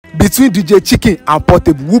between DJ Chicken and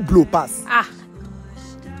Portable, who blow pass?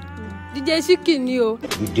 DJ Chicken ni o.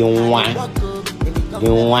 The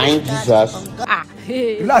wine Jesus.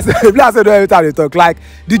 Let's say every time they talk like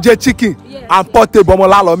DJ Chicken and Portable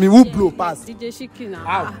Omolalomi, who blow pass? DJ Chicken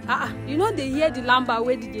now. You know they hear the lamba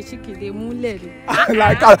where DJ Chicken they mule.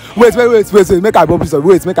 Like wait, make I bump this up.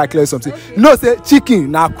 Wait, make I clear something. Okay. You know say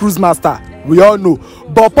Chicken na cruise master, we all know,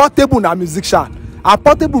 but Portable na musician, and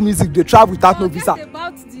Portable music they travel without no visa.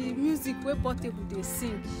 About the music where Portable they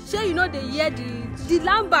sing. Sure, you know they hear the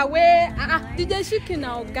lamba where DJ Chicken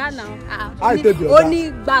na oga now.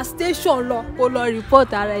 Only gba station lo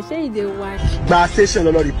report are. Sure, they want. Gba station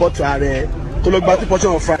lo report are. Kolo gba the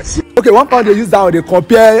portion of France. Okay, one point they use that one they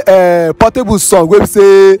compare Portable song where we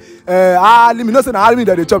say Alimi. No say na Alimi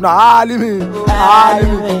that they chop na Alimi.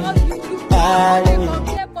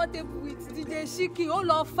 Compare Portable with DJ Chicken.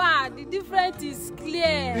 All of far the difference is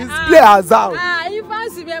clear. It's clear as how. Even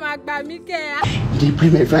si me magba mi ke. They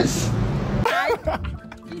bring my friends.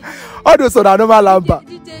 All those are normal lamba.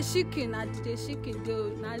 DJ Chicken and DJ Chicken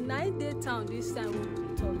do na 9-day town this time.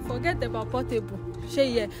 Forget about Portable.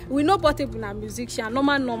 We know Portable na musician,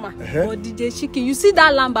 normal. But DJ Chicken, you see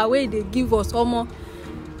that lamba where they give us almost.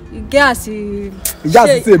 Gas he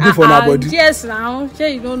just say before na body. Yes now,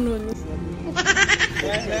 you don't know.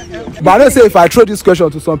 But I don't say if I throw this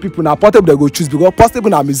question to some people now, Portable they go choose because Portable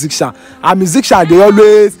na musician. And musician they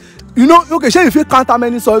always, you know, okay, sure if you count how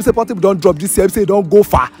many songs say Portable don't drop this year, say don't go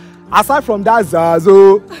far. Aside from that,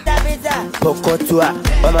 Zazo.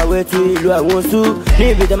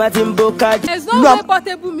 There's no way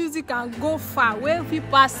Portable music can go far. Where people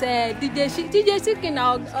pass DJ Chicken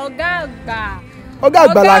or Oga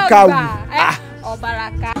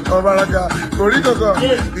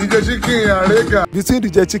between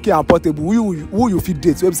DJ Chicken and Portable, who you fit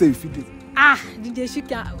date? Who say you fit date? DJ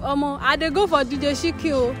Chicken. I dey go for DJ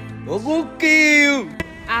Chicken.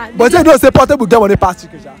 But you don't say Portable get money pass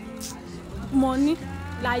Chicken. Money,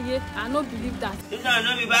 lie. I don't believe that. This one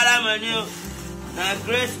no be bad money. Na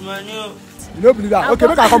grace money. You don't believe that? Okay,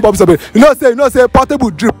 make I come up something. You know say Portable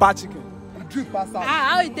drip pass Chicken. Drip pass out.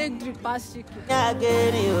 How you take drip pass Chicken?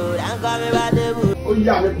 Oh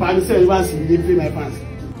yeah, me pan say you want to play my fans.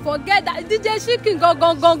 Forget that DJ Chicken go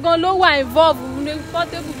low one involved.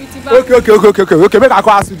 Portable with the Okay. Make I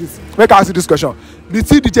ask you this. Make I ask you this question.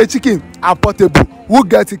 Between DJ Chicken and Portable, who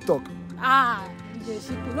get TikTok? DJ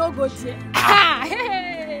Chicken no go there.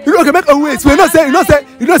 Okay, make a wait. You know say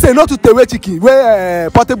not to tell Chicken where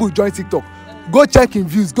Portable join TikTok. Go check in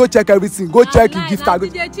views, go check everything, go check in gift tag.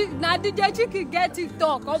 Now DJ Chicken get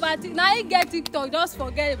TikTok. Now he get TikTok. Just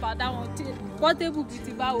forget about that one. Portable with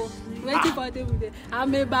the bow. Waiting for Portable there.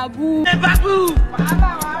 I'm a babu.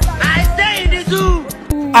 I stay in the zoo.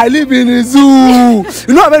 I live in the zoo.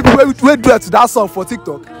 You know how many people wait to that song for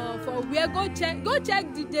TikTok? For where go check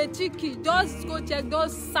DJ Chicken. Just go check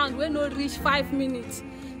those sound when no reach 5 minutes.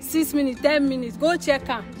 6 minutes, 10 minutes. Go check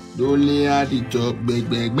her. Don't let the talk,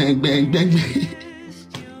 bang.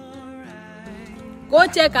 Go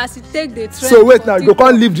check as he take the trend. So wait now, you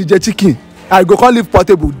can't leave DJ Chicken. I go can't leave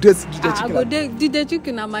Portable. This DJ Chicken. I go DJ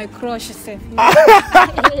Chicken and my crush self.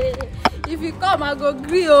 If you come, I go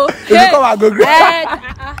agree. If you come, I go agree.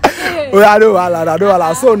 I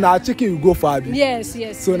don't. So now Chicken you go for Abi. Yes.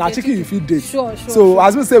 So now Chicken you feel date. Sure. So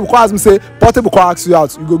as me say, Portable can ask you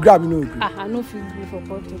out. You go grab, you know. I no feel agree for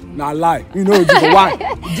Portable. Nah lie. You know why?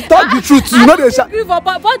 Talk the truth. You know they agree for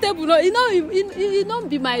Portable. No, you don't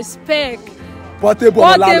be my spec. Portable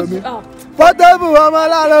Omolalomi. Portable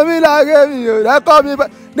Omolalomi like me. They call me.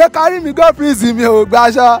 They carry me go prison me. Oh,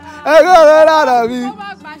 Basha. I go out of me.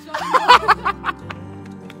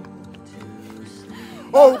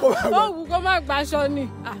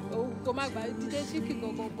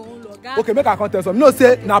 Okay, make I contest some. No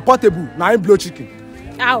say na Portable, na him blow Chicken.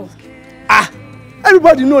 How?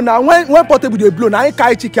 Everybody know now when Portable dey blow, na him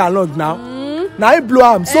carry Chicken along now. Na him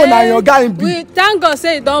blow am, so na your guy him be. We thank God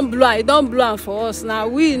say he don blow am for us now.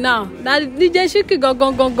 We now na DJ Chicken go.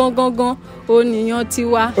 Oniyan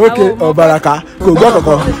tiwa. Okay, Obaraka. Kò gbọ́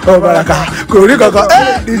kankan. Obaraka. Kò rí kankan.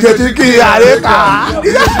 DJ Chicken Areka.